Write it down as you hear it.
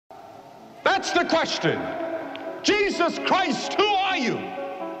That's the question. Jesus Christ, who are you?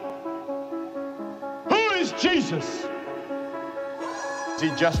 Who is Jesus? Is he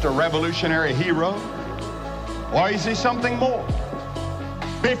just a revolutionary hero? Or is he something more?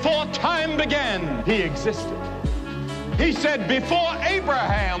 Before time began, he existed. He said, before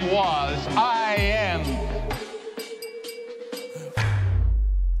Abraham was, I am.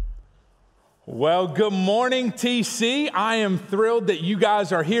 Well, good morning, TC. I am thrilled that you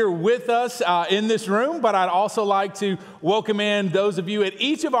guys are here with us in this room, but I'd also like to welcome in those of you at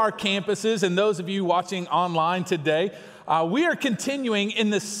each of our campuses and those of you watching online today. We are continuing in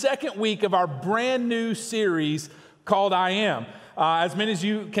the second week of our brand new series called I Am. As many as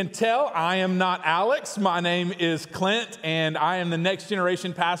you can tell, I am not Alex. My name is Clint, and I am the next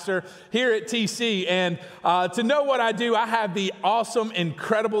generation pastor here at TC. And to know what I do, I have the awesome,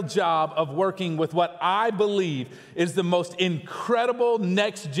 incredible job of working with what I believe is the most incredible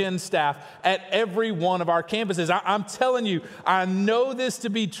next-gen staff at every one of our campuses. I'm telling you, I know this to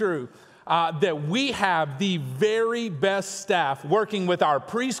be true. That we have the very best staff working with our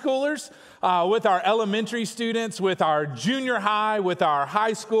preschoolers, with our elementary students, with our junior high, with our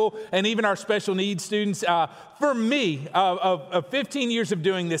high school, and even our special needs students. For me, of 15 years of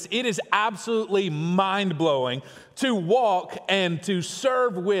doing this, it is absolutely mind-blowing to walk and to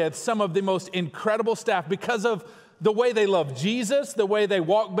serve with some of the most incredible staff because of the way they love Jesus, the way they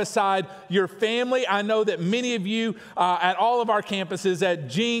walk beside your family. I know that many of you at all of our campuses, at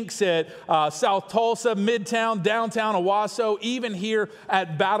Jinx, at South Tulsa, Midtown, downtown Owasso, even here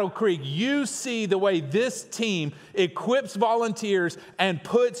at Battle Creek, you see the way this team equips volunteers and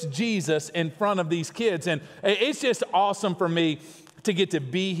puts Jesus in front of these kids. And it's just awesome for me to get to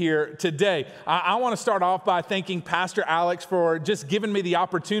be here today. I want to start off by thanking Pastor Alex for just giving me the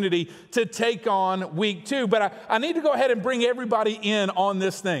opportunity to take on week 2. But I need to go ahead and bring everybody in on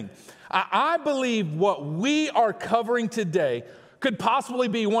this thing. I believe what we are covering today could possibly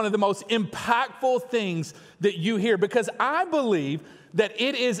be one of the most impactful things that you hear, because I believe that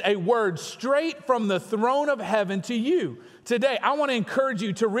it is a word straight from the throne of heaven to you today. I want to encourage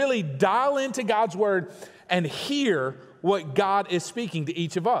you to really dial into God's word and hear what God is speaking to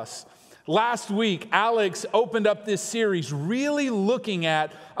each of us. Last week, Alex opened up this series really looking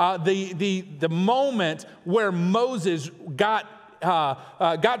at the moment where Moses got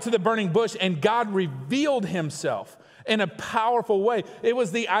to the burning bush and God revealed himself in a powerful way. It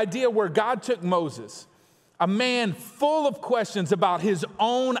was the idea where God took Moses, a man full of questions about his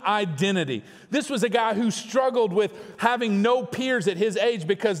own identity. This was a guy who struggled with having no peers at his age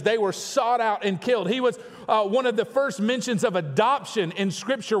because they were sought out and killed. He was one of the first mentions of adoption in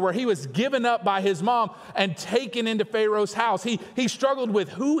Scripture, where he was given up by his mom and taken into Pharaoh's house. He struggled with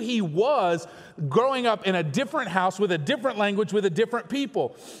who he was growing up in a different house with a different language with a different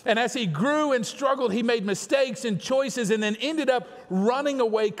people. And as he grew and struggled, he made mistakes and choices and then ended up running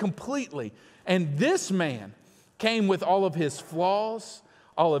away completely. And this man came with all of his flaws,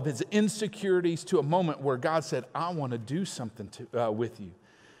 all of his insecurities, to a moment where God said, I want to do something with you.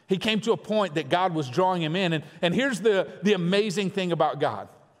 He came to a point that God was drawing him in. And here's the amazing thing about God.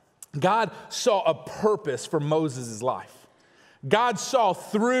 God saw a purpose for Moses' life. God saw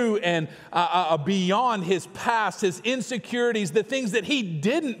through and beyond his past, his insecurities, the things that he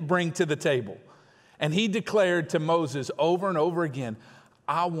didn't bring to the table. And he declared to Moses over and over again,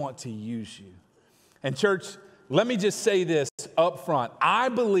 I want to use you. And church, let me just say this up front. I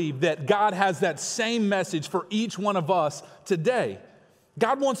believe that God has that same message for each one of us today.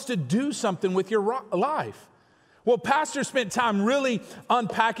 God wants to do something with your life. Well, Pastor spent time really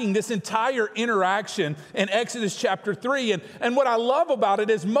unpacking this entire interaction in Exodus chapter 3. And what I love about it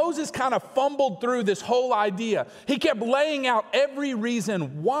is Moses kind of fumbled through this whole idea. He kept laying out every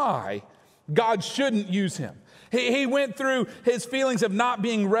reason why God shouldn't use him. He went through his feelings of not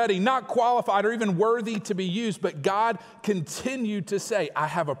being ready, not qualified, or even worthy to be used. But God continued to say, I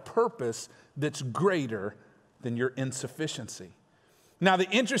have a purpose that's greater than your insufficiency. Now, the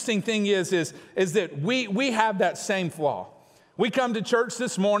interesting thing is that we have that same flaw. We come to church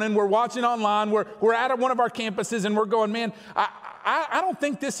this morning, we're watching online, we're at one of our campuses, and we're going, man, I don't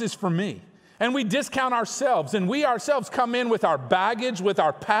think this is for me. And we discount ourselves, and we ourselves come in with our baggage, with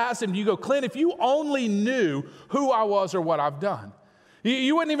our past, and you go, Clint, if you only knew who I was or what I've done,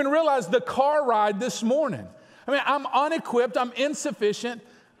 you wouldn't even realize the car ride this morning. I mean, I'm unequipped, I'm insufficient,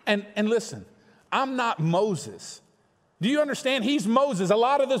 and listen, I'm not Moses. Do you understand? He's Moses. A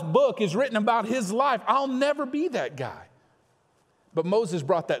lot of this book is written about his life. I'll never be that guy. But Moses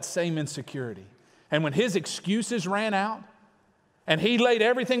brought that same insecurity. And when his excuses ran out, and he laid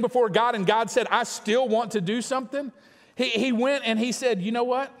everything before God, and God said, I still want to do something, he went and he said, you know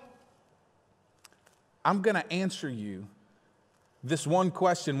what? I'm going to answer you this one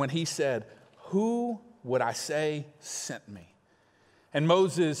question when he said, who would I say sent me? And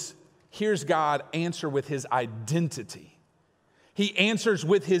Moses hears God answer with his identity. He answers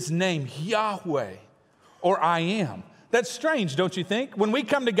with his name, Yahweh, or I am. That's strange, don't you think? When we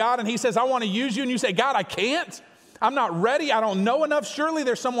come to God and he says, I want to use you, and you say, God, I can't. I'm not ready. I don't know enough. Surely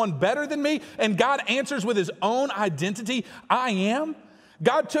there's someone better than me. And God answers with his own identity, I am.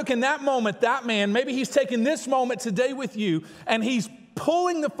 God took in that moment, that man, maybe he's taking this moment today with you, and he's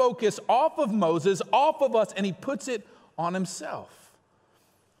pulling the focus off of Moses, off of us, and he puts it on himself.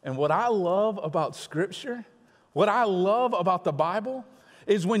 And what I love about Scripture, what I love about the Bible,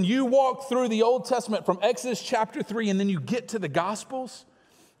 is when you walk through the Old Testament from Exodus chapter 3 and then you get to the Gospels,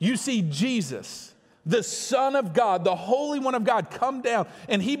 you see Jesus, the Son of God, the Holy One of God, come down,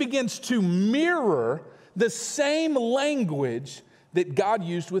 and he begins to mirror the same language that God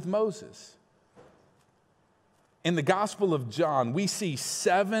used with Moses. In the Gospel of John, we see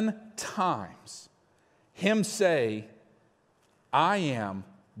 7 times him say, I am ...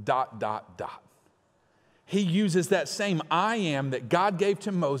 He uses that same I am that God gave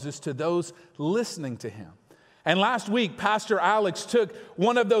to Moses to those listening to him. And last week, Pastor Alex took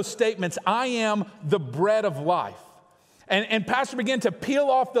one of those statements, I am the bread of life. And Pastor began to peel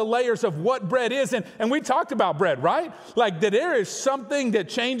off the layers of what bread is. And we talked about bread, right? Like that there is something that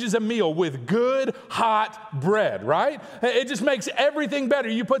changes a meal with good, hot bread, right? It just makes everything better.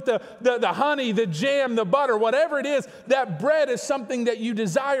 You put the honey, the jam, the butter, whatever it is, that bread is something that you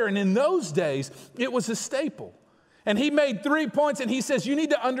desire. And in those days, it was a staple. And he made 3 points, and he says, you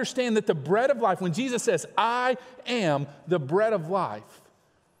need to understand that the bread of life, when Jesus says, I am the bread of life,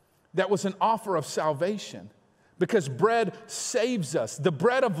 that was an offer of salvation. Because bread saves us. The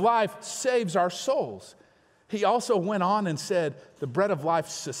bread of life saves our souls. He also went on and said, the bread of life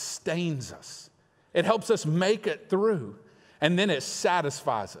sustains us. It helps us make it through. And then it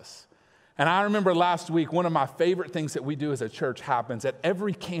satisfies us. And I remember last week, one of my favorite things that we do as a church happens. At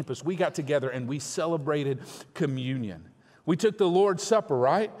every campus, we got together and we celebrated communion. We took the Lord's Supper,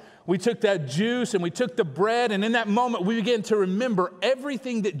 right? We took that juice and we took the bread. And in that moment, we began to remember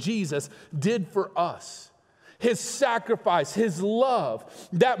everything that Jesus did for us. His sacrifice, his love.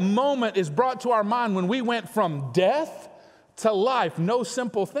 That moment is brought to our mind when we went from death to life. No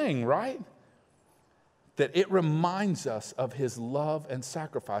simple thing, right? That it reminds us of his love and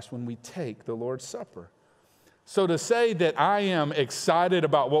sacrifice when we take the Lord's Supper. So to say that I am excited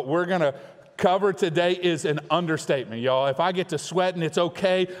about what we're going to cover today is an understatement, y'all. If I get to sweating, it's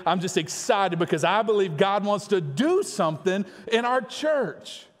okay. I'm just excited because I believe God wants to do something in our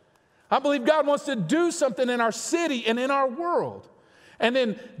church. I believe God wants to do something in our city and in our world. And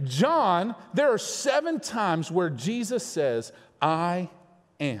in John, there are 7 times where Jesus says, I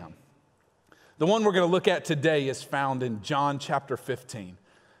am. The one we're going to look at today is found in John chapter 15.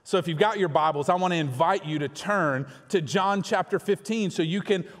 So if you've got your Bibles, I want to invite you to turn to John chapter 15 so you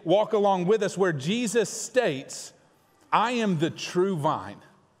can walk along with us where Jesus states, I am the true vine.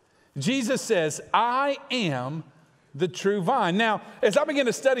 Jesus says, I am the true vine. Now, as I began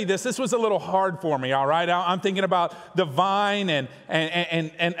to study this was a little hard for me, all right? I'm thinking about the vine and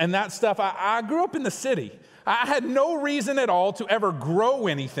that stuff. I grew up in the city. I had no reason at all to ever grow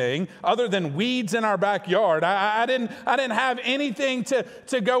anything other than weeds in our backyard. I didn't have anything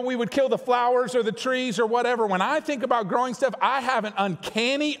to go, we would kill the flowers or the trees or whatever. When I think about growing stuff, I have an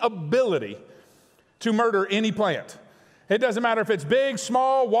uncanny ability to murder any plant. It doesn't matter if it's big,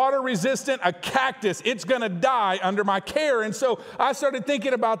 small, water resistant, a cactus, it's going to die under my care. And so I started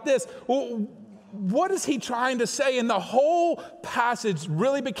thinking about this. Well, what is he trying to say? And the whole passage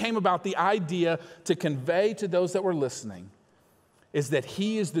really became about the idea to convey to those that were listening is that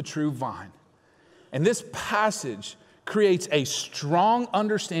he is the true vine. And this passage creates a strong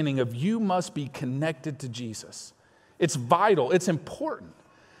understanding of you must be connected to Jesus. It's vital. It's important.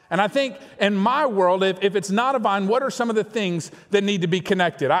 And I think in my world, if it's not a vine, what are some of the things that need to be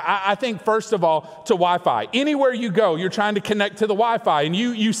connected? I think, first of all, to Wi-Fi. Anywhere you go, you're trying to connect to the Wi-Fi. And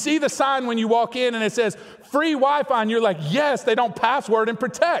you see the sign when you walk in and it says free Wi-Fi. And you're like, yes, they don't password and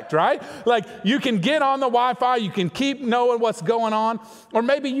protect, right? Like you can get on the Wi-Fi. You can keep knowing what's going on. Or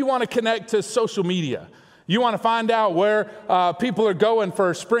maybe you want to connect to social media. You want to find out where people are going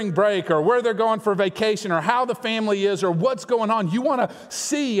for spring break or where they're going for vacation or how the family is or what's going on. You want to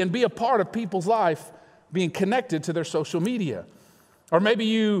see and be a part of people's life being connected to their social media. Or maybe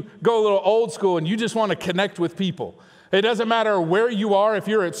you go a little old school and you just want to connect with people. It doesn't matter where you are, if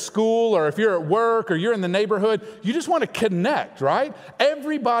you're at school or if you're at work or you're in the neighborhood, you just want to connect, right?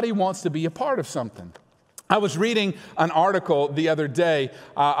 Everybody wants to be a part of something. I was reading an article the other day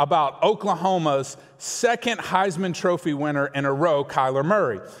about Oklahoma's second Heisman Trophy winner in a row, Kyler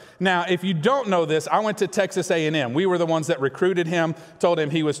Murray. Now, if you don't know this, I went to Texas A&M. We were the ones that recruited him, told him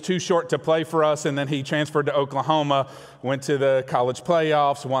he was too short to play for us, and then he transferred to Oklahoma, went to the college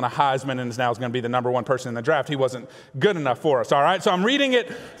playoffs, won a Heisman, and now is going to be the number one person in the draft. He wasn't good enough for us, all right? So I'm reading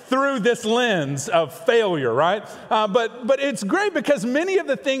it through this lens of failure, right? But it's great because many of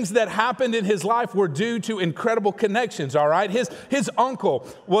the things that happened in his life were due to incredible connections, all right? His uncle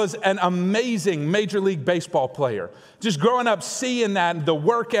was an amazing Major League Baseball player. Just growing up, seeing that, the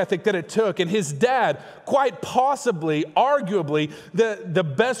work ethic that it took, and his dad, quite possibly, arguably, the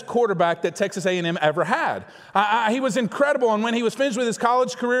best quarterback that Texas A&M ever had. He was incredible, and when he was finished with his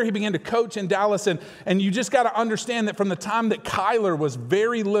college career, he began to coach in Dallas, and you just got to understand that from the time that Kyler was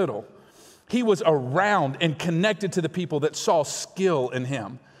very little, he was around and connected to the people that saw skill in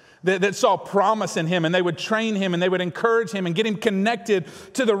him, that saw promise in him, and they would train him, and they would encourage him and get him connected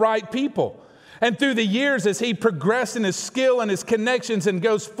to the right people. And through the years, as he progressed in his skill and his connections and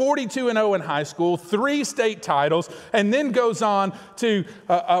goes 42-0 in high school, 3 state titles, and then goes on to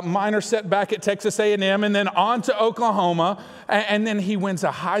a minor setback at Texas A&M, and then on to Oklahoma, and then he wins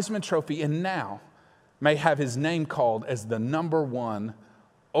a Heisman Trophy, and now may have his name called as the number 1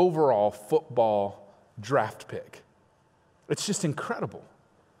 overall football draft pick. It's just incredible.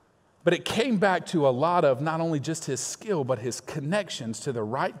 But it came back to a lot of not only just his skill, but his connections to the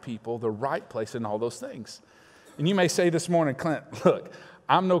right people, the right place, and all those things. And you may say this morning, Clint, look,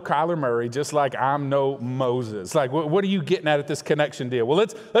 I'm no Kyler Murray, just like I'm no Moses. Like, what are you getting at this connection deal? Well,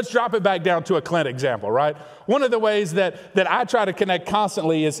 let's drop it back down to a Clint example, right? One of the ways that I try to connect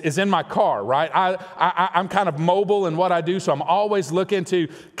constantly is in my car, right? I'm kind of mobile in what I do, so I'm always looking to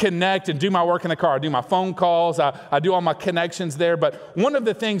connect and do my work in the car. I do my phone calls, I do all my connections there. But one of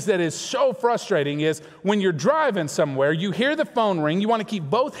the things that is so frustrating is when you're driving somewhere, you hear the phone ring, you want to keep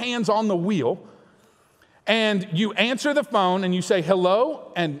both hands on the wheel, and you answer the phone and you say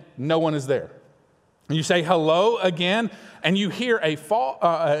hello, and no one is there. And you say hello again, and you hear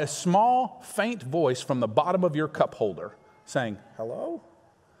a small, faint voice from the bottom of your cup holder saying, hello?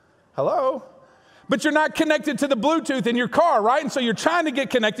 Hello? But you're not connected to the Bluetooth in your car, right? And so you're trying to get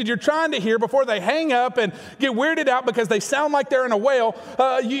connected. You're trying to hear before they hang up and get weirded out because they sound like they're in a whale.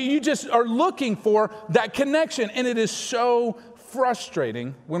 You just are looking for that connection, and it is so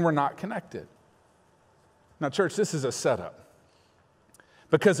frustrating when we're not connected. Now, church, this is a setup.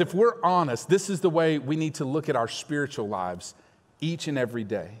 Because if we're honest, this is the way we need to look at our spiritual lives each and every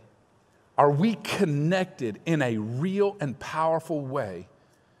day. Are we connected in a real and powerful way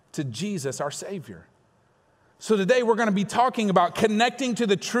to Jesus, our Savior? So today we're going to be talking about connecting to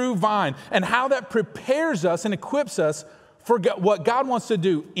the true vine and how that prepares us and equips us for what God wants to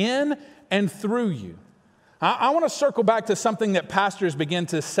do in and through you. I want to circle back to something that pastors begin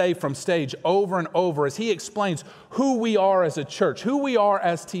to say from stage over and over as he explains who we are as a church, who we are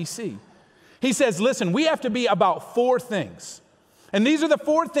as TC. He says, listen, we have to be about 4 things. And these are the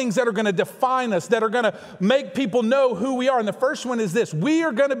 4 things that are going to define us, that are going to make people know who we are. And the first one is this: we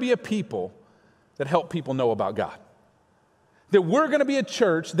are going to be a people that help people know about God. That we're going to be a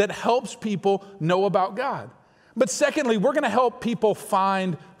church that helps people know about God. But secondly, we're going to help people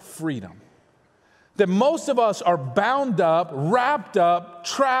find freedom. That most of us are bound up, wrapped up,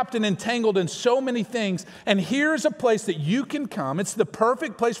 trapped and entangled in so many things. And here's a place that you can come. It's the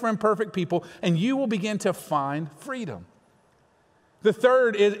perfect place for imperfect people, and you will begin to find freedom. The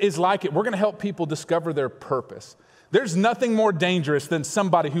third is like it. We're going to help people discover their purpose. There's nothing more dangerous than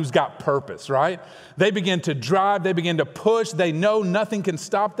somebody who's got purpose, right? They begin to drive, they begin to push, they know nothing can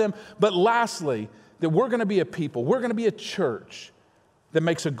stop them. But lastly, that we're going to be a people, we're going to be a church that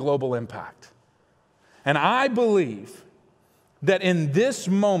makes a global impact. And I believe that in this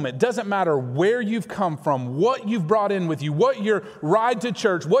moment, doesn't matter where you've come from, what you've brought in with you, what your ride to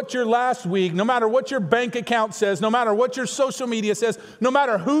church, what your last week, no matter what your bank account says, no matter what your social media says, no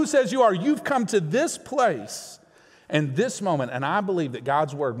matter who says you are, you've come to this place and this moment. And I believe that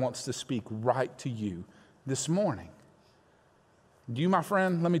God's word wants to speak right to you this morning. You, my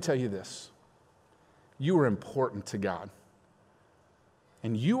friend, let me tell you this. You are important to God.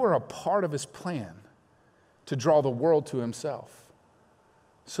 And you are a part of his plan to draw the world to himself.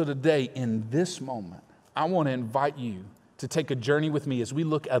 So today, in this moment, I want to invite you to take a journey with me as we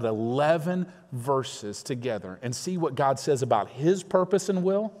look at 11 verses together and see what God says about his purpose and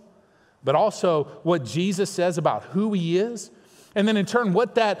will, but also what Jesus says about who he is, and then in turn,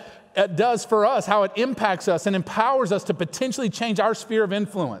 what that does for us, how it impacts us and empowers us to potentially change our sphere of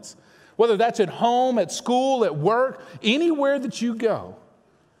influence, whether that's at home, at school, at work, anywhere that you go.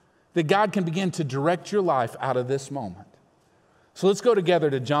 that God can begin to direct your life out of this moment. So let's go together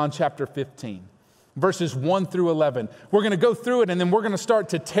to John chapter 15, verses 1 through 11. We're going to go through it, and then we're going to start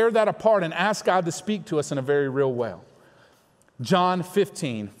to tear that apart and ask God to speak to us in a very real way. John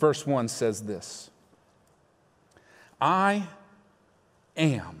 15, verse 1 says this: I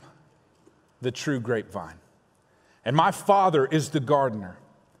am the true grapevine, and my Father is the gardener.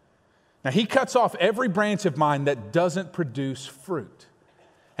 Now he cuts off every branch of mine that doesn't produce fruit,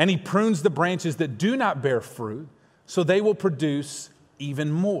 and he prunes the branches that do not bear fruit, so they will produce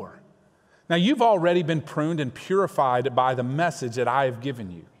even more. Now you've already been pruned and purified by the message that I have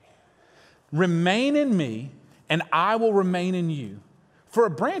given you. Remain in me, and I will remain in you. For a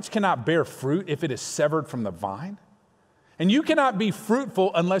branch cannot bear fruit if it is severed from the vine, and you cannot be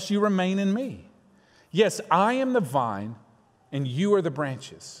fruitful unless you remain in me. Yes, I am the vine, and you are the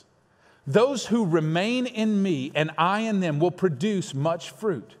branches. Those who remain in me and I in them will produce much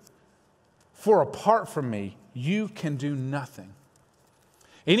fruit. For apart from me, you can do nothing.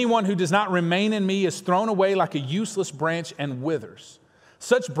 Anyone who does not remain in me is thrown away like a useless branch and withers.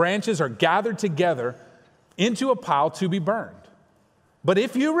 Such branches are gathered together into a pile to be burned. But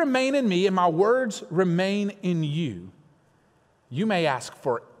if you remain in me and my words remain in you, you may ask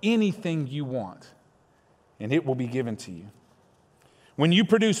for anything you want, and it will be given to you. When you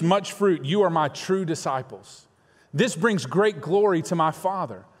produce much fruit, you are my true disciples. This brings great glory to my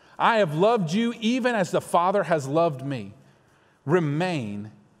Father. I have loved you even as the Father has loved me.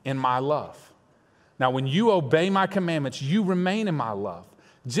 Remain in my love. Now, when you obey my commandments, you remain in my love,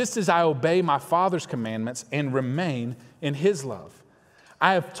 just as I obey my Father's commandments and remain in his love.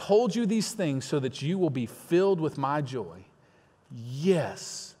 I have told you these things so that you will be filled with my joy.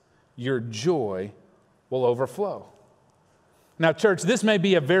 Yes, your joy will overflow. Now, church, this may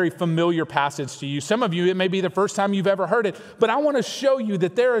be a very familiar passage to you. Some of you, it may be the first time you've ever heard it, but I want to show you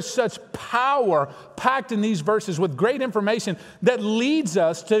that there is such power packed in these verses with great information that leads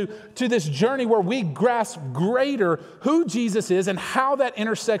us to this journey where we grasp greater who Jesus is and how that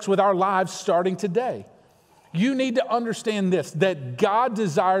intersects with our lives starting today. You need to understand this, that God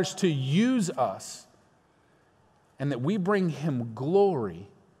desires to use us and that we bring him glory,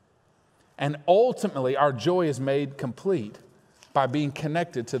 and ultimately our joy is made complete by being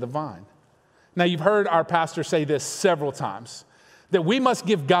connected to the vine. Now, you've heard our pastor say this several times, that we must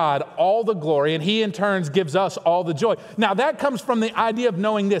give God all the glory, and he in turn gives us all the joy. Now, that comes from the idea of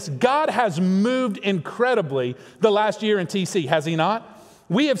knowing this: God has moved incredibly the last year in TC, has he not?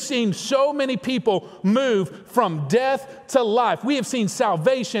 We have seen so many people move from death to life. We have seen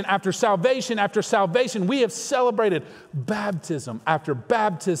salvation after salvation after salvation. We have celebrated baptism after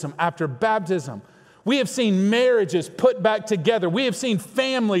baptism after baptism. We have seen marriages put back together. We have seen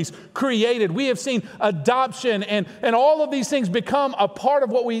families created. We have seen adoption and all of these things become a part of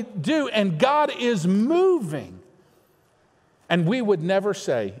what we do. And God is moving. And we would never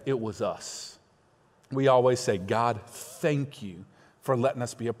say it was us. We always say, God, thank you for letting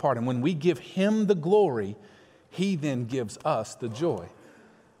us be a part. And when we give him the glory, he then gives us the joy.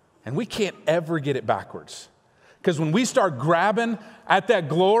 And we can't ever get it backwards. Because when we start grabbing at that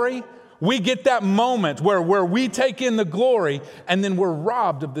glory, we get that moment where we take in the glory and then we're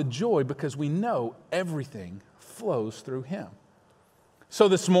robbed of the joy because we know everything flows through him. So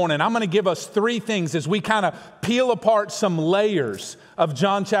this morning, I'm going to give us three things as we kind of peel apart some layers of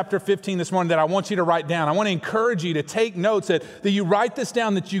John chapter 15 this morning that I want you to write down. I want to encourage you to take notes, that you write this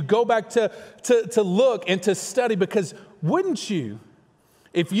down, that you go back to look and to study, because wouldn't you,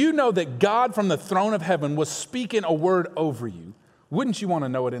 if you know that God from the throne of heaven was speaking a word over you, wouldn't you want to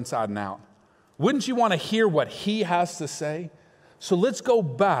know it inside and out? Wouldn't you want to hear what he has to say? So let's go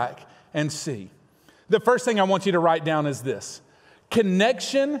back and see. The first thing I want you to write down is this: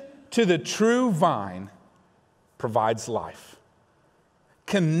 connection to the true vine provides life.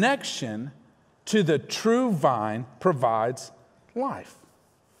 Connection to the true vine provides life.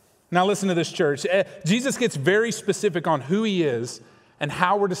 Now listen to this, church. Jesus gets very specific on who he is and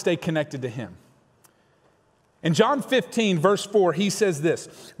how we're to stay connected to him. In John 15, verse 4, he says this: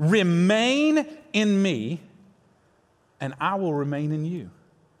 remain in me, and I will remain in you.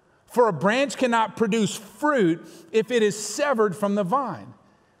 For a branch cannot produce fruit if it is severed from the vine,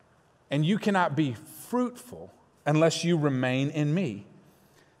 and you cannot be fruitful unless you remain in me.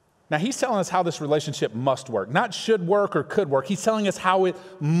 Now, he's telling us how this relationship must work. Not should work or could work. He's telling us how it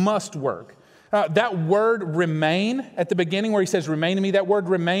must work. That word remain at the beginning, where he says remain in me, that word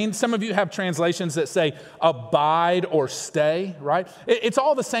remain, some of you have translations that say abide or stay, right? It's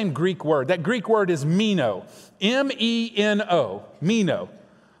all the same Greek word. That Greek word is meno, M-E-N-O, meno,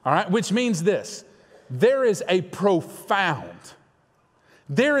 all right? Which means this: there is a profound,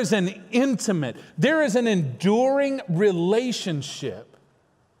 There is an intimate, there is an enduring relationship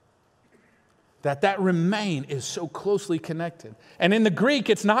that remain is so closely connected. And in the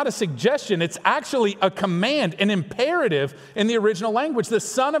Greek, it's not a suggestion, it's actually a command, an imperative in the original language. The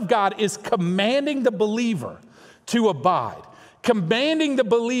Son of God is commanding the believer to abide, commanding the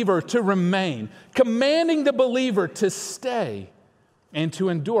believer to remain, commanding the believer to stay and to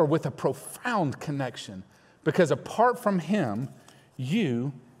endure with a profound connection. Because apart from him,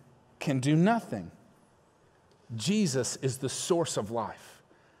 you can do nothing. Jesus is the source of life.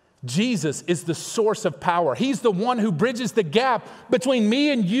 Jesus is the source of power. He's the one who bridges the gap between me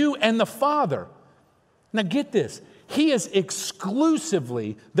and you and the Father. Now get this. He is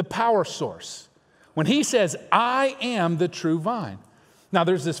exclusively the power source. When he says, I am the true vine. Now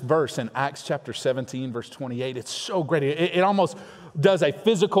there's this verse in Acts chapter 17, verse 28. It's so great. It almost does a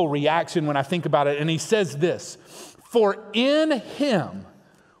physical reaction when I think about it. And he says this, for in him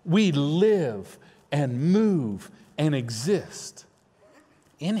we live and move and exist.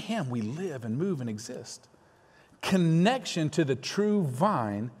 In him we live and move and exist. Connection to the true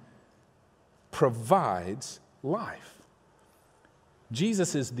vine provides life.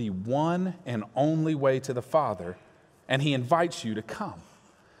 Jesus is the one and only way to the Father, and he invites you to come.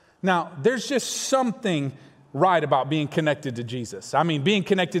 Now, there's just something right about being connected to Jesus. I mean, being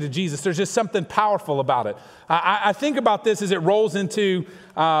connected to Jesus, there's just something powerful about it. I think about this as it rolls into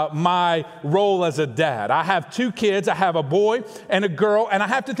my role as a dad. I have 2 kids. I have a boy and a girl, and I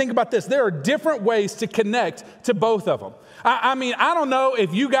have to think about this. There are different ways to connect to both of them. I mean, I don't know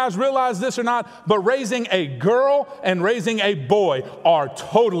if you guys realize this or not, but raising a girl and raising a boy are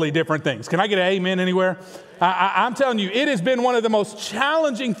totally different things. Can I get an amen anywhere? I'm telling you, it has been one of the most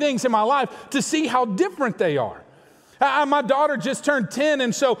challenging things in my life to see how different they are. My daughter just turned 10,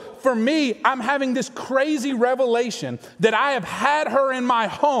 and so for me, I'm having this crazy revelation that I have had her in my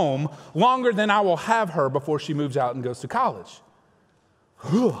home longer than I will have her before she moves out and goes to college.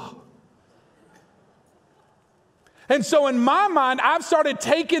 And so in my mind, I've started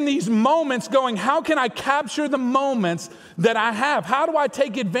taking these moments going, how can I capture the moments that I have? How do I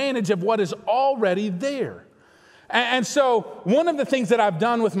take advantage of what is already there? And so one of the things that I've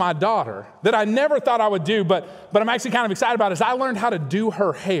done with my daughter that I never thought I would do, but I'm actually kind of excited about is I learned how to do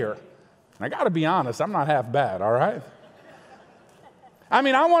her hair. And I got to be honest, I'm not half bad, all right? I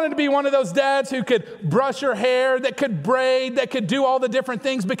mean, I wanted to be one of those dads who could brush her hair, that could braid, that could do all the different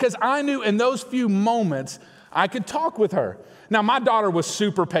things because I knew in those few moments I could talk with her. Now, my daughter was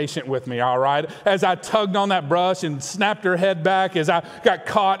super patient with me, all right, as I tugged on that brush and snapped her head back as I got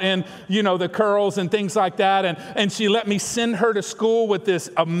caught in, the curls and things like that. And she let me send her to school with this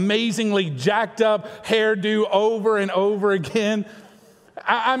amazingly jacked up hairdo over and over again.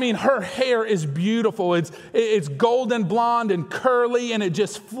 I mean, her hair is beautiful. It's golden blonde and curly, and it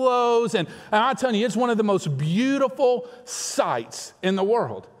just flows. And I'm telling you, it's one of the most beautiful sights in the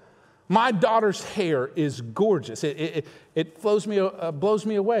world. My daughter's hair is gorgeous. It blows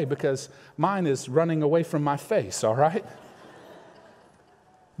me away because mine is running away from my face, all right?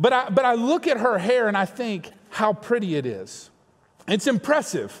 But I look at her hair and I think how pretty it is. It's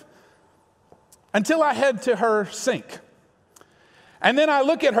impressive until I head to her sink. And then I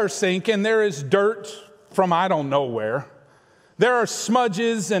look at her sink and there is dirt from I don't know where. There are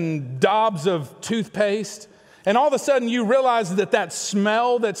smudges and daubs of toothpaste. And all of a sudden you realize that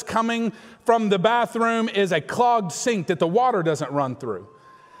smell that's coming from the bathroom is a clogged sink that the water doesn't run through.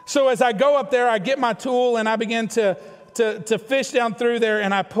 So as I go up there, I get my tool and I begin to fish down through there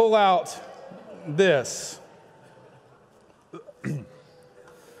and I pull out this.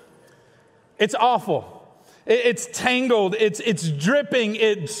 It's awful. It's tangled. It's dripping.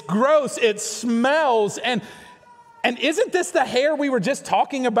 It's gross. It smells. And isn't this the hair we were just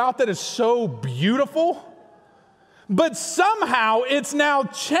talking about that is so beautiful? But somehow it's now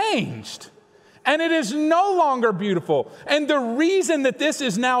changed and it is no longer beautiful. And the reason that this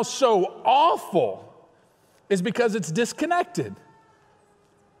is now so awful is because it's disconnected.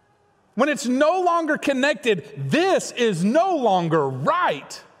 When it's no longer connected, this is no longer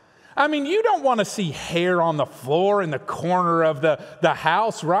right. I mean, you don't want to see hair on the floor in the corner of the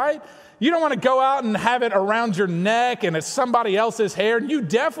house, right? You don't want to go out and have it around your neck and it's somebody else's hair. And you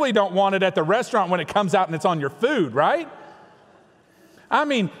definitely don't want it at the restaurant when it comes out and it's on your food, right? I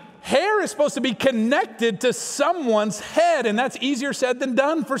mean, hair is supposed to be connected to someone's head, and that's easier said than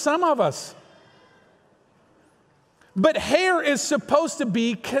done for some of us. But hair is supposed to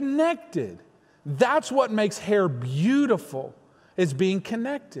be connected. That's what makes hair beautiful, is being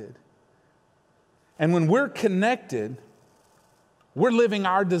connected. And when we're connected, we're living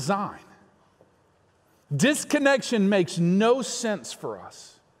our design. Disconnection makes no sense for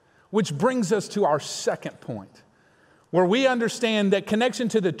us, which brings us to our second point, where we understand that connection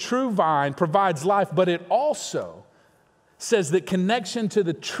to the true vine provides life, but it also says that connection to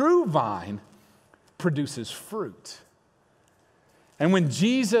the true vine produces fruit. And when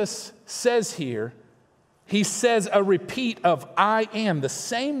Jesus says here, he says a repeat of I am, the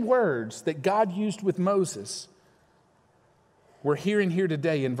same words that God used with Moses. We're hearing here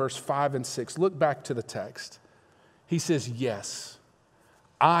today in verse 5 and 6. Look back to the text. He says, yes,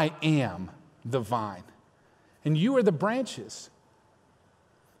 I am the vine, and you are the branches.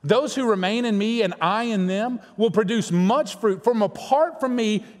 Those who remain in me and I in them will produce much fruit. From apart from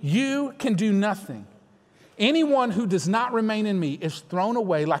me, you can do nothing. Anyone who does not remain in me is thrown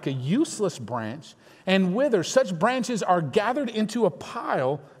away like a useless branch and withers. Such branches are gathered into a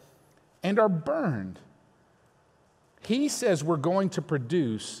pile and are burned. He says we're going to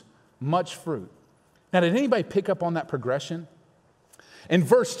produce much fruit. Now, did anybody pick up on that progression? In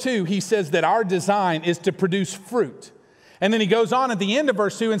verse 2, he says that our design is to produce fruit. And then he goes on at the end of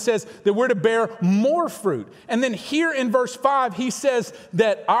verse 2 and says that we're to bear more fruit. And then here in verse 5, he says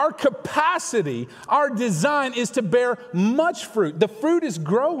that our capacity, our design is to bear much fruit. The fruit is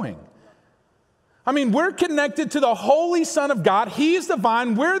growing. I mean, we're connected to the Holy Son of God. He is the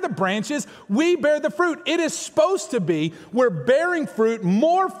vine. We're the branches. We bear the fruit. It is supposed to be we're bearing fruit,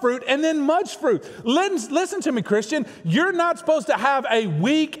 more fruit, and then much fruit. Listen to me, Christian. You're not supposed to have a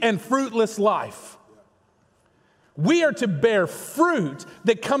weak and fruitless life. We are to bear fruit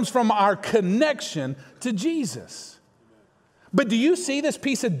that comes from our connection to Jesus. But do you see this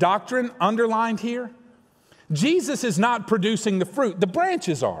piece of doctrine underlined here? Jesus is not producing the fruit. The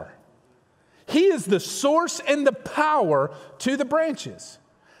branches are. He is the source and the power to the branches.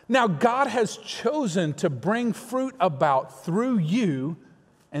 Now, God has chosen to bring fruit about through you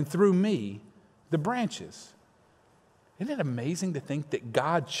and through me, the branches. Isn't it amazing to think that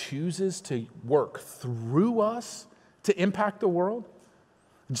God chooses to work through us to impact the world?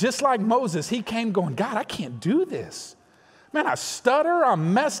 Just like Moses, he came going, God, I can't do this. Man, I stutter,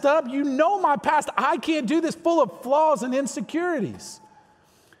 I'm messed up. You know my past. I can't do this, full of flaws and insecurities.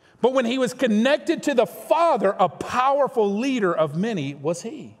 But when he was connected to the Father, a powerful leader of many was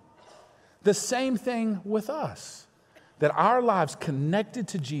he. The same thing with us, that our lives connected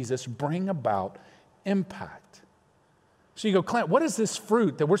to Jesus bring about impact. So you go, Clint, what is this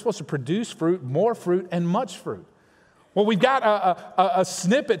fruit that we're supposed to produce fruit, more fruit, and much fruit? Well, we've got a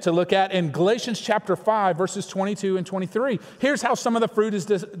snippet to look at in Galatians chapter 5, verses 22 and 23. Here's how some of the fruit is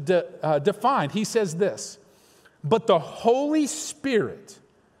defined. He says this, but the Holy Spirit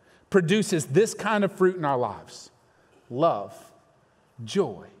produces this kind of fruit in our lives: love,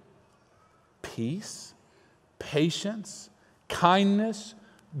 joy, peace, patience, kindness,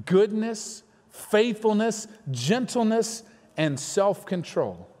 goodness, faithfulness, gentleness, and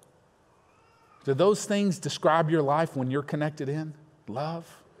self-control. Do those things describe your life when you're connected in?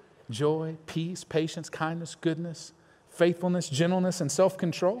 Love, joy, peace, patience, kindness, goodness, faithfulness, gentleness, and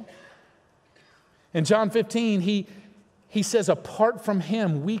self-control? In John 15, he says, apart from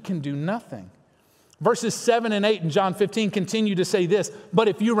him, we can do nothing. Verses 7 and 8 in John 15 continue to say this, but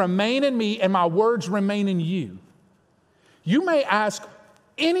if you remain in me and my words remain in you, you may ask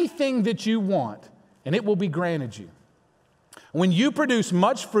anything that you want and it will be granted you. When you produce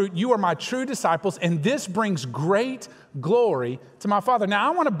much fruit, you are my true disciples, and this brings great glory to my Father. Now,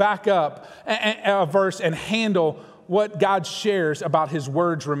 I want to back up a verse and handle what God shares about his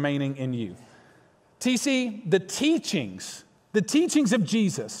words remaining in you. TC, the teachings of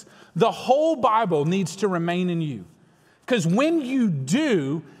Jesus, the whole Bible needs to remain in you. Because when you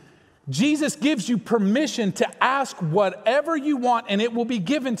do, Jesus gives you permission to ask whatever you want and it will be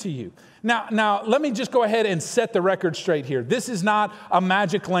given to you. Now, let me just go ahead and set the record straight here. This is not a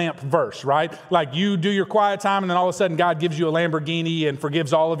magic lamp verse, right? Like you do your quiet time and then all of a sudden God gives you a Lamborghini and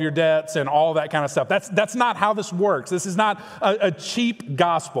forgives all of your debts and all that kind of stuff. That's not how this works. This is not a cheap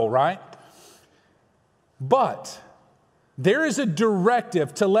gospel, right? But there is a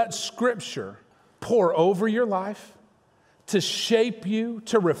directive to let Scripture pour over your life, to shape you,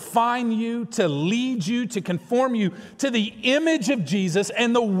 to refine you, to lead you, to conform you to the image of Jesus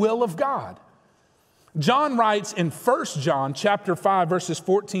and the will of God. John writes in 1 John chapter 5, verses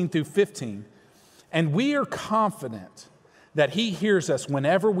 14 through 15, and we are confident that he hears us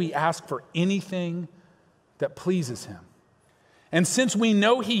whenever we ask for anything that pleases him. And since we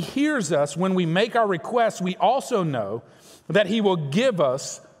know he hears us when we make our requests, we also know that he will give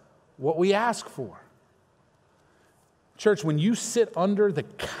us what we ask for. Church, when you sit under the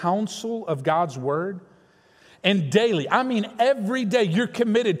counsel of God's word, and daily, I mean every day, you're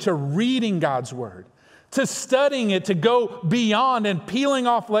committed to reading God's word, to studying it, to go beyond and peeling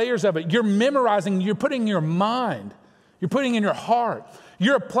off layers of it. You're memorizing, you're putting in your mind, you're putting in your heart.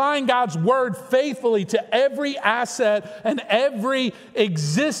 You're applying God's word faithfully to every asset and every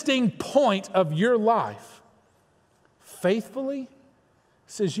existing point of your life. Faithfully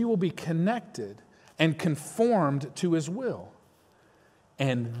says you will be connected and conformed to his will.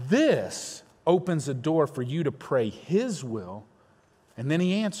 And this opens the door for you to pray his will, and then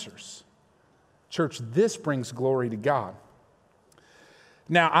he answers. Church, this brings glory to God.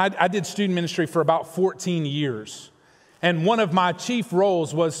 Now, I did student ministry for about 14 years. And one of my chief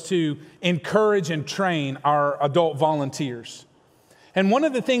roles was to encourage and train our adult volunteers. And one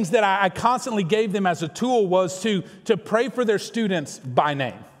of the things that I constantly gave them as a tool was to pray for their students by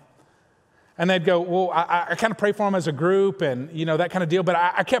name. And they'd go, well, I kind of pray for them as a group and, that kind of deal. But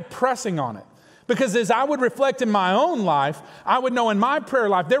I kept pressing on it. Because as I would reflect in my own life, I would know in my prayer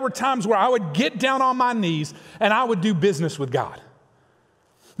life, there were times where I would get down on my knees and I would do business with God.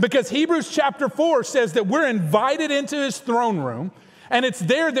 Because Hebrews chapter 4 says that we're invited into his throne room, and it's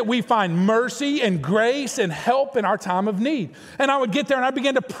there that we find mercy and grace and help in our time of need. And I would get there and I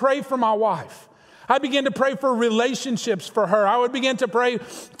began to pray for my wife. I began to pray for relationships for her. I would begin to pray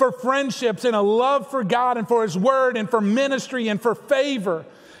for friendships and a love for God and for his word and for ministry and for favor.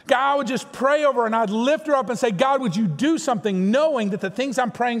 God, I would just pray over her and I'd lift her up and say, God, would you do something, knowing that the things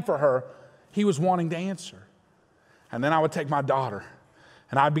I'm praying for her, he was wanting to answer. And then I would take my daughter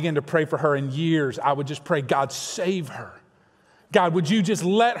and I began to pray for her in years. I would just pray, God, save her. God, would you just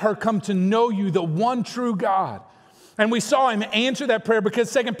let her come to know you, the one true God? And we saw him answer that prayer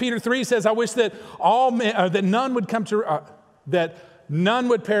because 2 Peter 3 says, I wish that all men, that none would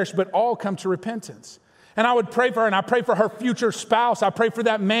perish, but all come to repentance. And I would pray for her, and I pray for her future spouse. I pray for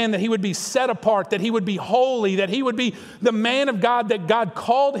that man that he would be set apart, that he would be holy, that he would be the man of God that God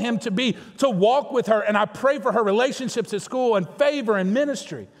called him to be, to walk with her. And I pray for her relationships at school and favor and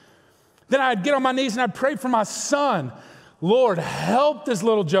ministry. Then I'd get on my knees and I'd pray for my son. Lord, help this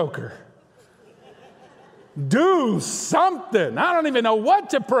little joker. Do something. I don't even know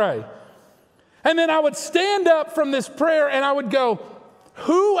what to pray. And then I would stand up from this prayer and I would go,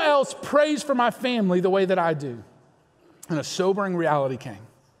 who else prays for my family the way that I do? And a sobering reality came.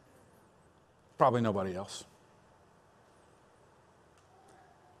 Probably nobody else.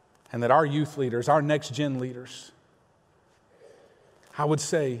 And that our youth leaders, our next gen leaders, I would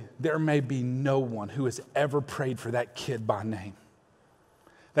say there may be no one who has ever prayed for that kid by name.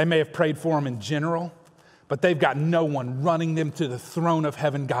 They may have prayed for him in general, but they've got no one running them to the throne of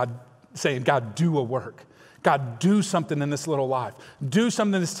heaven, God, saying, God, do a work. God, do something in this little life. Do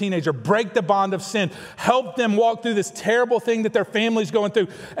something in this teenager. Break the bond of sin. Help them walk through this terrible thing that their family's going through.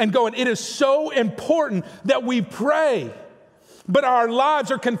 And going, it is so important that we pray. But our lives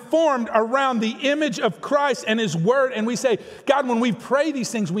are conformed around the image of Christ and his word. And we say, God, when we pray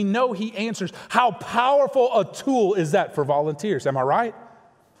these things, we know he answers. How powerful a tool is that for volunteers? Am I right?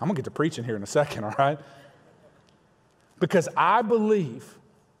 I'm going to get to preaching here in a second, all right? Because I believe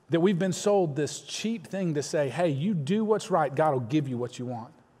that we've been sold this cheap thing to say, hey, you do what's right, God will give you what you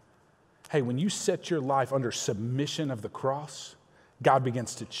want. Hey, when you set your life under submission of the cross, God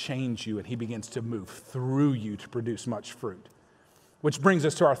begins to change you and he begins to move through you to produce much fruit. Which brings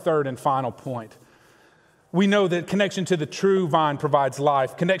us to our third and final point. We know that connection to the true vine provides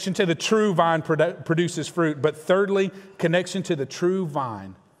life. Connection to the true vine produces fruit. But thirdly, connection to the true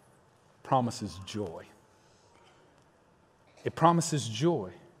vine promises joy. It promises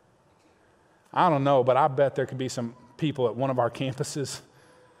joy. I don't know, but I bet there could be some people at one of our campuses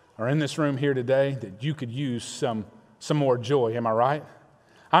or in this room here today that you could use some more joy. Am I right?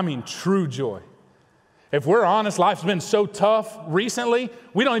 I mean, true joy. If we're honest, life's been so tough recently,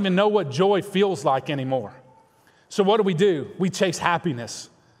 we don't even know what joy feels like anymore. So what do? We chase happiness.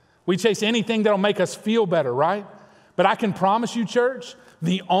 We chase anything that'll make us feel better, right? But I can promise you, church,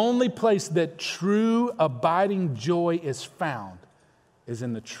 the only place that true abiding joy is found is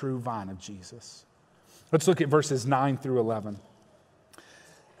in the true vine of Jesus. Let's look at verses 9 through 11.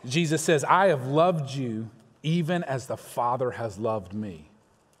 Jesus says, I have loved you even as the Father has loved me.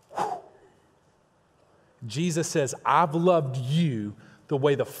 Whew. Jesus says, I've loved you the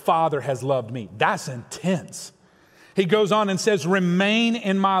way the Father has loved me. That's intense. He goes on and says, remain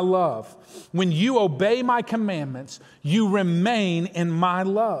in my love. When you obey my commandments, you remain in my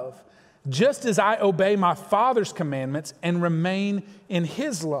love, just as I obey my Father's commandments and remain in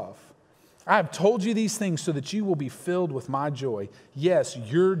his love. I have told you these things so that you will be filled with my joy. Yes,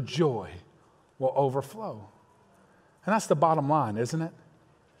 your joy will overflow. And that's the bottom line, isn't it?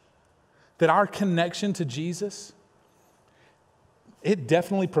 That our connection to Jesus, it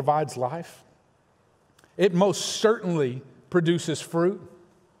definitely provides life. It most certainly produces fruit.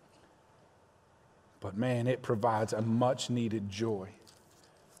 But man, it provides a much needed joy.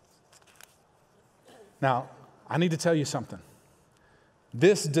 Now, I need to tell you something.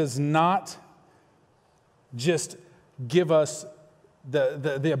 This does not just give us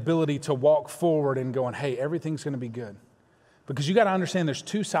the ability to walk forward and going, hey, everything's going to be good. Because you got to understand there's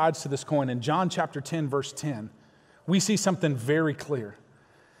two sides to this coin. In John chapter 10, verse 10, we see something very clear.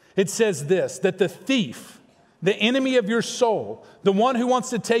 It says this, that the thief, the enemy of your soul, the one who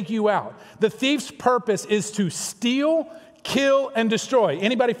wants to take you out, the thief's purpose is to steal, kill, and destroy.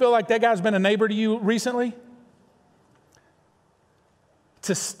 Anybody feel like that guy's been a neighbor to you recently?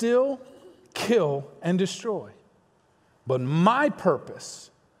 To steal, kill, and destroy. But my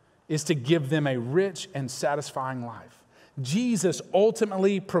purpose is to give them a rich and satisfying life. Jesus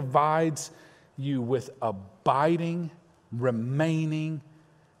ultimately provides you with abiding, remaining,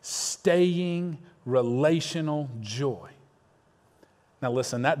 staying, relational joy. Now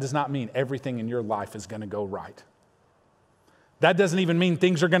listen, that does not mean everything in your life is going to go right. That doesn't even mean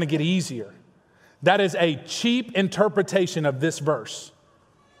things are going to get easier. That is a cheap interpretation of this verse.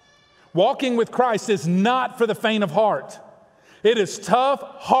 Walking with Christ is not for the faint of heart. It is tough,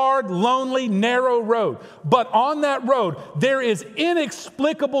 hard, lonely, narrow road. But on that road, there is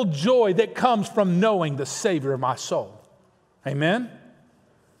inexplicable joy that comes from knowing the Savior of my soul. Amen?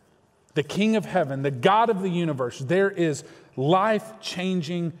 The King of heaven, the God of the universe, there is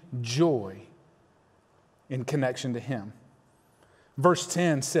life-changing joy in connection to Him. Verse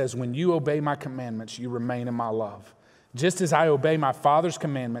 10 says, when you obey my commandments, you remain in my love, just as I obey my Father's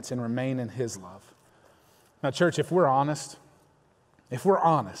commandments and remain in His love. Now, church, if we're honest,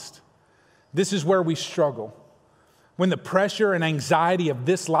 this is where we struggle. When the pressure and anxiety of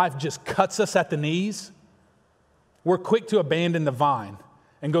this life just cuts us at the knees, we're quick to abandon the vine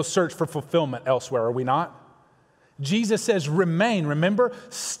and go search for fulfillment elsewhere, are we not? Jesus says, remain, remember?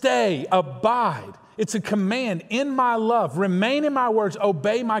 Stay, abide. It's a command in my love. Remain in my words,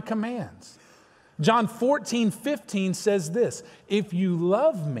 obey my commands. John 14:15 says this, if you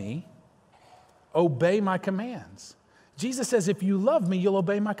love me, obey my commands. Jesus says, if you love me, you'll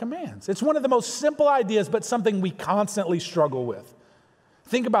obey my commands. It's one of the most simple ideas, but something we constantly struggle with.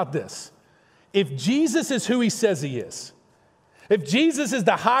 Think about this. If Jesus is who He says He is, if Jesus is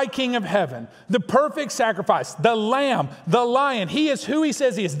the high King of heaven, the perfect sacrifice, the lamb, the lion, He is who He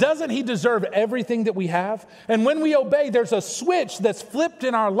says He is, doesn't He deserve everything that we have? And when we obey, there's a switch that's flipped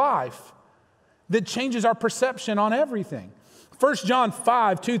in our life that changes our perception on everything. 1 John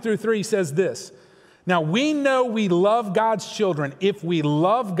 5:2-3 says this, now we know we love God's children if we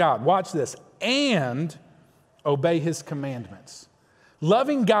love God, watch this, and obey His commandments.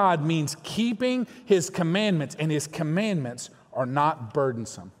 Loving God means keeping His commandments, and His commandments are not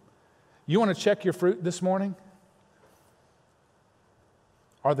burdensome. You want to check your fruit this morning?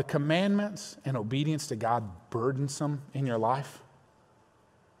 Are the commandments and obedience to God burdensome in your life?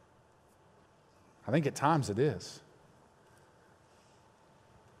 I think at times it is.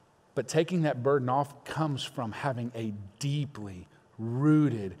 But taking that burden off comes from having a deeply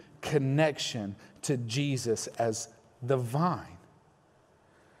rooted connection to Jesus as the vine.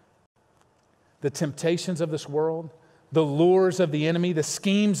 The temptations of this world, the lures of the enemy, the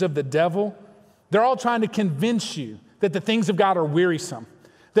schemes of the devil, they're all trying to convince you that the things of God are wearisome,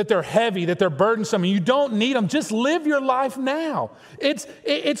 that they're heavy, that they're burdensome, and you don't need them. Just live your life now. It's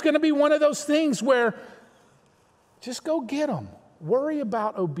going to be one of those things where just go get them. Worry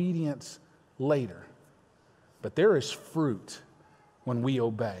about obedience later. But there is fruit when we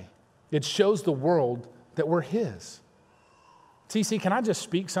obey. It shows the world that we're His. TC, can I just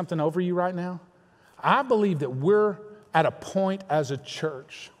speak something over you right now? I believe that we're at a point as a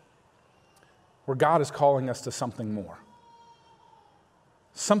church where God is calling us to something more.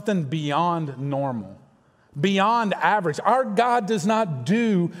 Something beyond normal, beyond average. Our God does not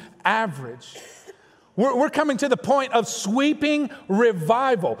do average. We're coming to the point of sweeping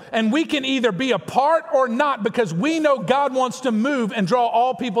revival, and we can either be a part or not because we know God wants to move and draw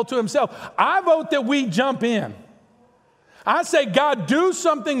all people to Himself. I vote that we jump in. I say, God, do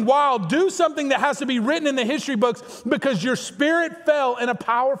something wild, do something that has to be written in the history books because your Spirit fell in a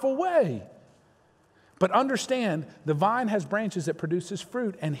powerful way. But understand, the vine has branches that produces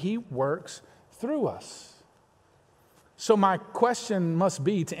fruit, and He works through us. So my question must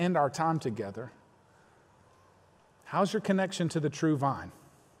be, to end our time together, how's your connection to the true vine?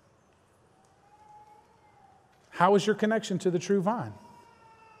 How is your connection to the true vine?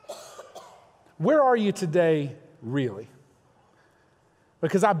 Where are you today, really?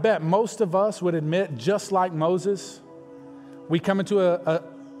 Because I bet most of us would admit, just like Moses, we come into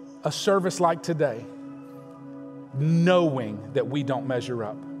a service like today, knowing that we don't measure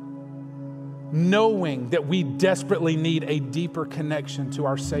up, knowing that we desperately need a deeper connection to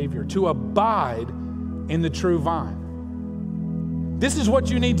our Savior, to abide in the true vine. This is what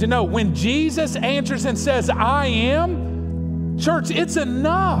you need to know. When Jesus answers and says, I am, church, it's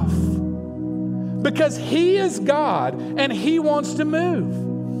enough. Because He is God and He wants to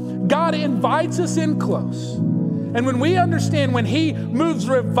move. God invites us in close. And when we understand when He moves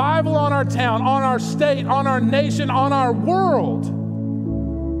revival on our town, on our state, on our nation, on our world,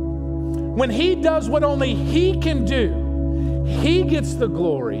 when He does what only He can do, He gets the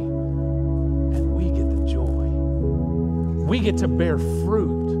glory and we get the joy. We get to bear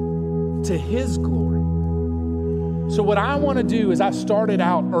fruit to His glory. So what I want to do is, I started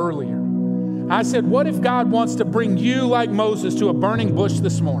out earlier. I said, what if God wants to bring you like Moses to a burning bush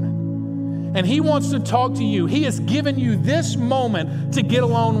this morning? And He wants to talk to you. He has given you this moment to get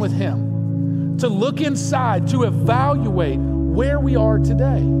alone with Him, to look inside, to evaluate where we are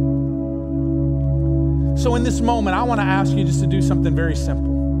today. So in this moment, I want to ask you just to do something very simple.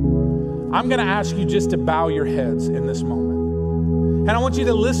 I'm going to ask you just to bow your heads in this moment. And I want you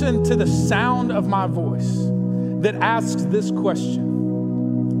to listen to the sound of my voice that asks this question.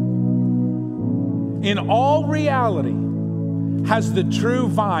 In all reality, has the true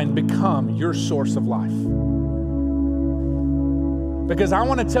vine become your source of life? Because I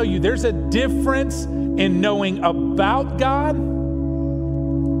want to tell you, there's a difference in knowing about God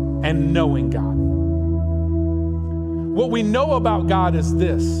and knowing God. What we know about God is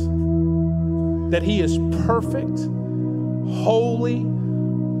this, that He is perfect, holy,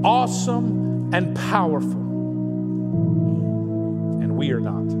 awesome, and powerful. And we are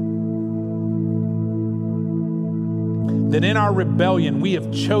not. That in our rebellion, we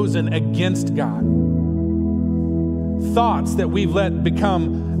have chosen against God. Thoughts that we've let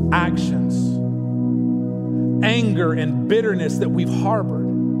become actions. Anger and bitterness that we've harbored.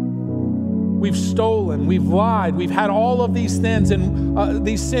 We've stolen, we've lied, we've had all of these sins,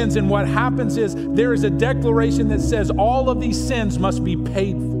 and what happens is there is a declaration that says all of these sins must be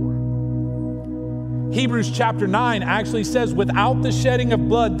paid for. Hebrews chapter 9 actually says, without the shedding of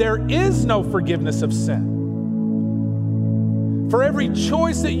blood, there is no forgiveness of sin. For every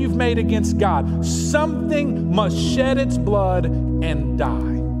choice that you've made against God, something must shed its blood and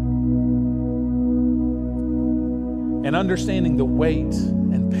die. And understanding the weight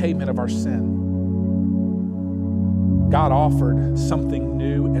and payment of our sin, God offered something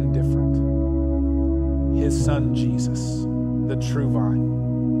new and different. His Son, Jesus, the true vine.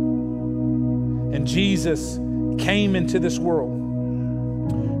 And Jesus came into this world,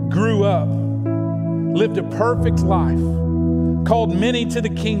 grew up, lived a perfect life, called many to the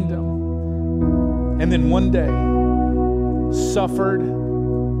kingdom, and then one day suffered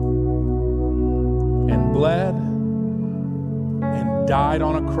and bled and died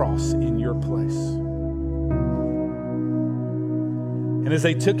on a cross in your place. And as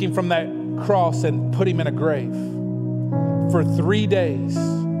they took Him from that cross and put Him in a grave, for 3 days,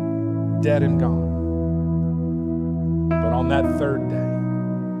 dead and gone. But on that third day,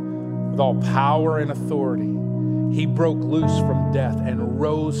 with all power and authority, He broke loose from death and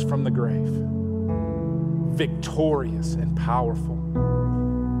rose from the grave, victorious and powerful.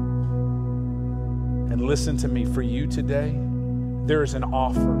 And listen to me, for you today, there is an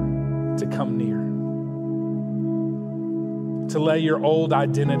offer to come near, to lay your old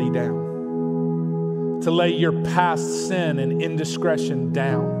identity down, to lay your past sin and indiscretion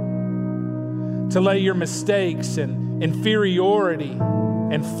down, to lay your mistakes and inferiority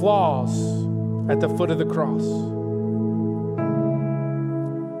and flaws at the foot of the cross.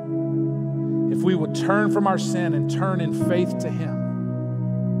 If we would turn from our sin and turn in faith to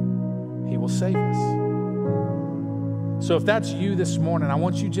Him, He will save us. So if that's you this morning, I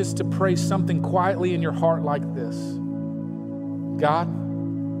want you just to pray something quietly in your heart like this. God,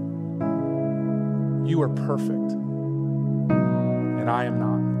 You are perfect, and I am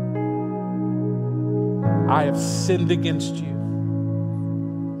not. I have sinned against You,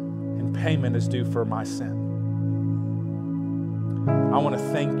 and payment is due for my sin. I want to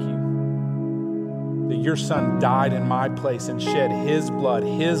thank You that Your Son died in my place and shed His blood,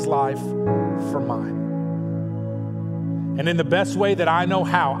 His life for mine. And in the best way that I know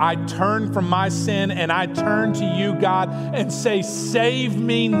how, I turn from my sin and I turn to You, God, and say, save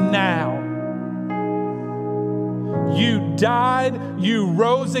me now. You died, You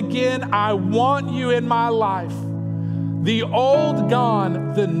rose again. I want You in my life. The old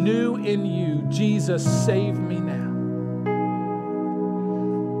gone, the new in You. Jesus, save me now.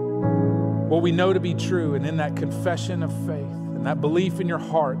 What we know to be true, and in that confession of faith and that belief in your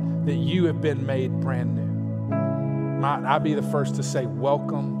heart that you have been made brand new. might I be the first to say,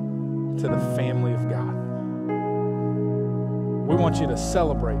 welcome to the family of God. We want you to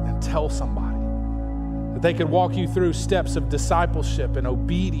celebrate and tell somebody that they could walk you through steps of discipleship and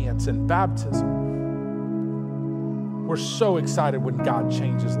obedience and baptism. We're so excited when God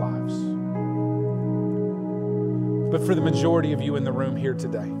changes lives. But for the majority of you in the room here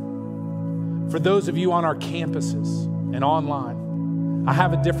today, for those of you on our campuses and online, I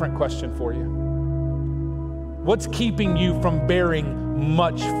have a different question for you. What's keeping you from bearing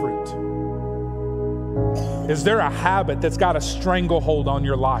much fruit? Is there a habit that's got a stranglehold on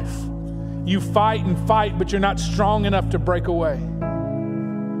your life? You fight and fight, but you're not strong enough to break away.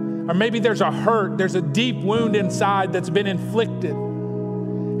 Or maybe there's a hurt, there's a deep wound inside that's been inflicted,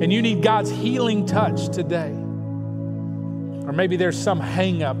 and you need God's healing touch today. Or maybe there's some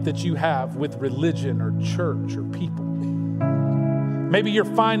hang up that you have with religion or church or people. Maybe your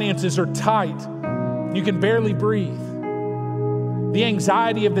finances are tight. You can barely breathe. The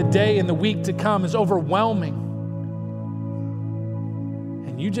anxiety of the day and the week to come is overwhelming.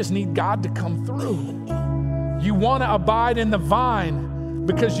 And you just need God to come through. You want to abide in the vine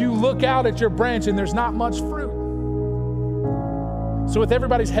because you look out at your branch and there's not much fruit. So with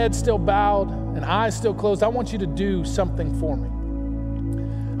everybody's head still bowed and eyes still closed, I want you to do something for me.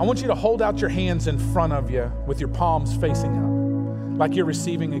 I want you to hold out your hands in front of you with your palms facing up, like you're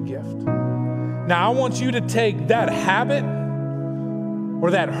receiving a gift. Now, I want you to take that habit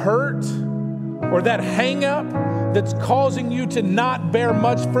or that hurt or that hang up that's causing you to not bear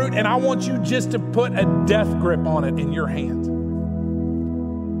much fruit, and I want you just to put a death grip on it in your hand.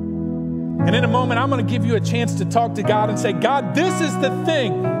 And in a moment, I'm going to give you a chance to talk to God and say, God, this is the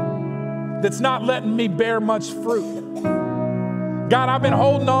thing that's not letting me bear much fruit. God, I've been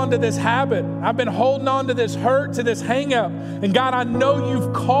holding on to this habit. I've been holding on to this hurt, to this hang up. And God, I know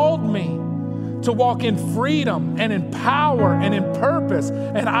you've called me to walk in freedom and in power and in purpose.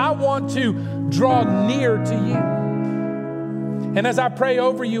 And I want to draw near to you. And as I pray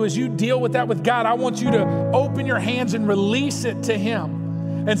over you, as you deal with that with God, I want you to open your hands and release it to him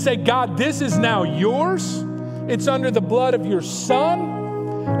and say, God, this is now yours. It's under the blood of your Son.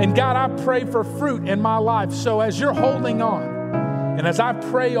 And God, I pray for fruit in my life. So as you're holding on, and as I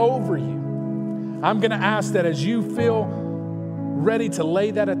pray over you, I'm going to ask that as you feel ready to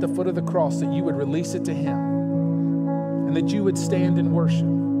lay that at the foot of the cross, that you would release it to him and that you would stand in worship.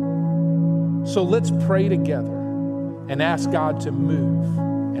 So let's pray together and ask God to move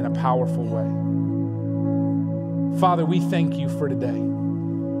in a powerful way. Father, we thank you for today.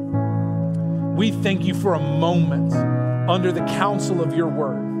 We thank you for a moment under the counsel of your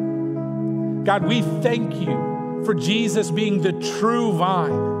word. God, we thank you for Jesus being the true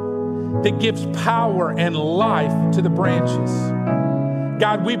vine that gives power and life to the branches.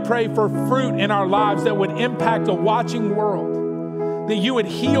 God, we pray for fruit in our lives that would impact a watching world, that you would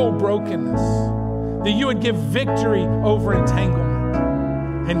heal brokenness, that you would give victory over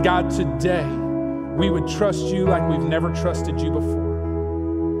entanglement. And God, today, we would trust you like we've never trusted you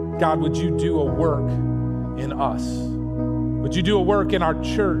before. God, would you do a work in us? Would you do a work in our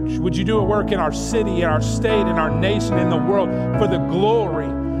church? Would you do a work in our city, in our state, in our nation, in the world for the glory?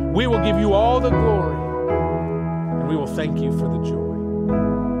 We will give you all the glory, and we will thank you for the joy.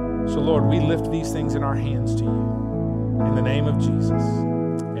 So, Lord, we lift these things in our hands to you. In the name of Jesus,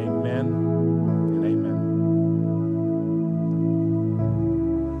 amen and amen.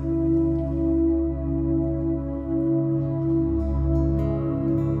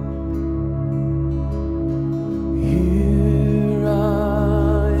 Here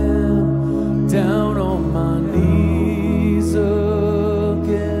I am, down on my knees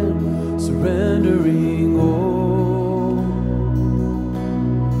again, surrendering all,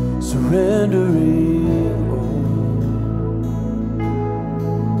 surrendering all.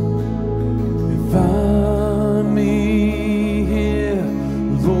 Find me here,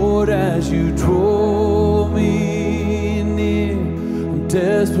 Lord, as you draw me near. I'm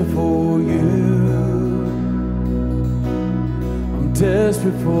desperate for you. I'm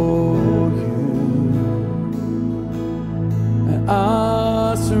desperate for you. And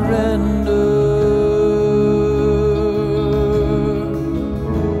I surrender.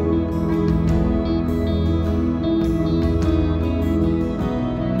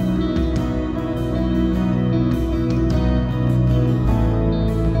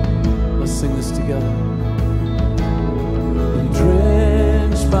 Let's sing this together.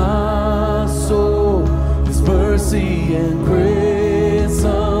 Drench my soul, His mercy and grace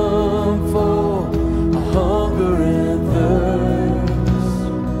unfold. I hunger and thirst.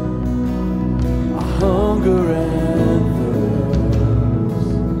 I hunger and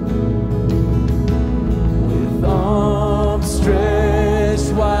thirst. With arms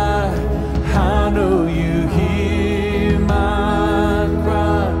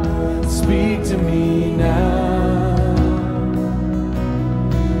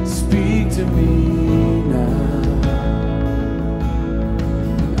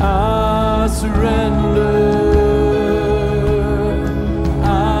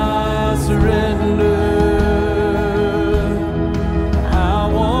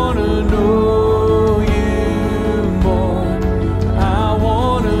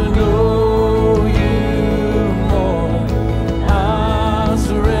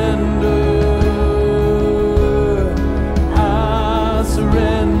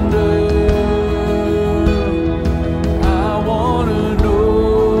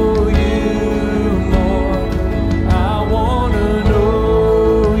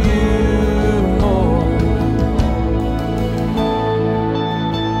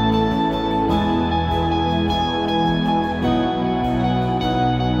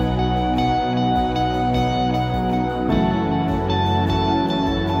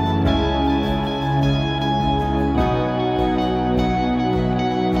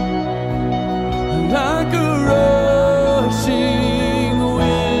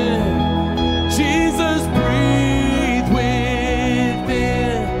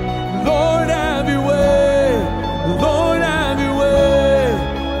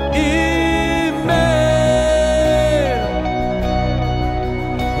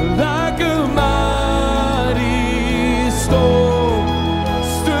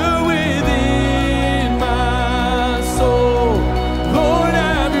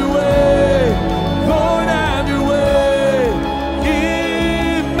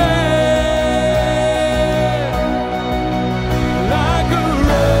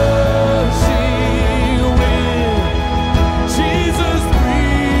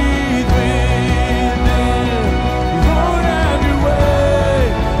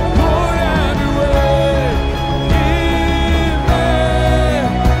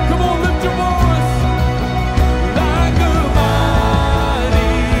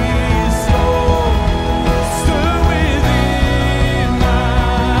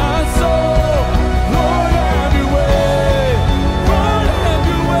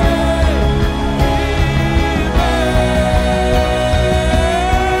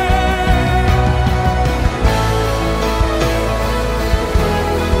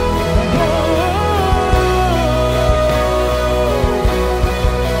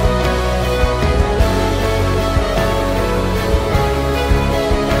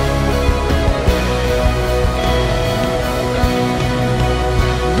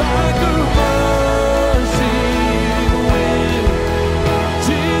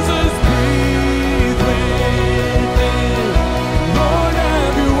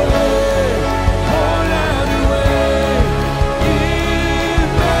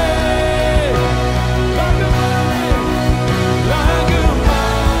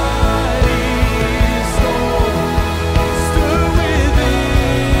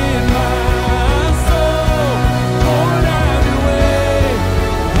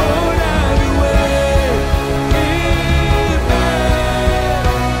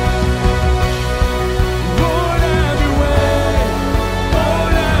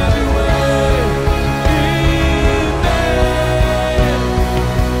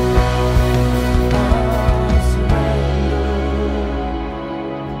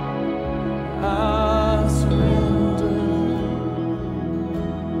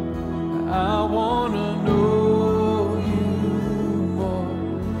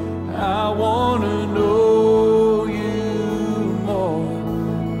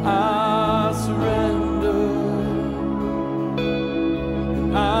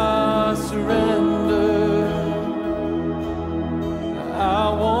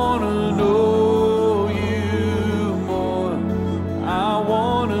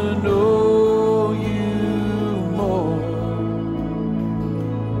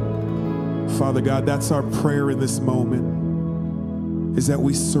Father God, that's our prayer in this moment, is that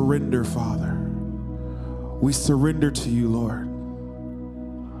we surrender, Father. We surrender to you, Lord.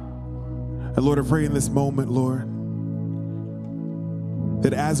 And Lord, I pray in this moment, Lord,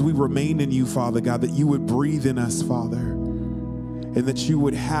 that as we remain in you, Father God, that you would breathe in us, Father, and that you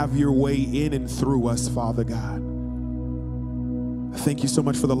would have your way in and through us, Father God. Thank you so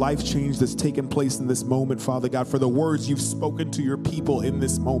much for the life change that's taken place in this moment, Father God, for the words you've spoken to your people in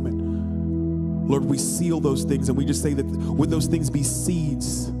this moment. Lord, we seal those things, and we just say that would those things be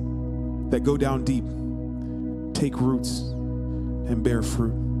seeds that go down deep, take roots, and bear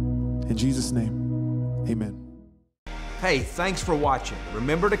fruit. In Jesus' name, amen. Hey, thanks for watching.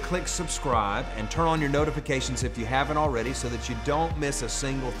 Remember to click subscribe and turn on your notifications if you haven't already so that you don't miss a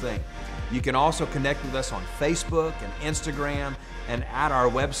single thing. You can also connect with us on Facebook and Instagram and at our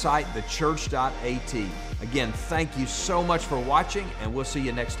website, thechurch.at. Again, thank you so much for watching, and we'll see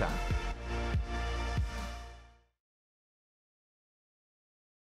you next time.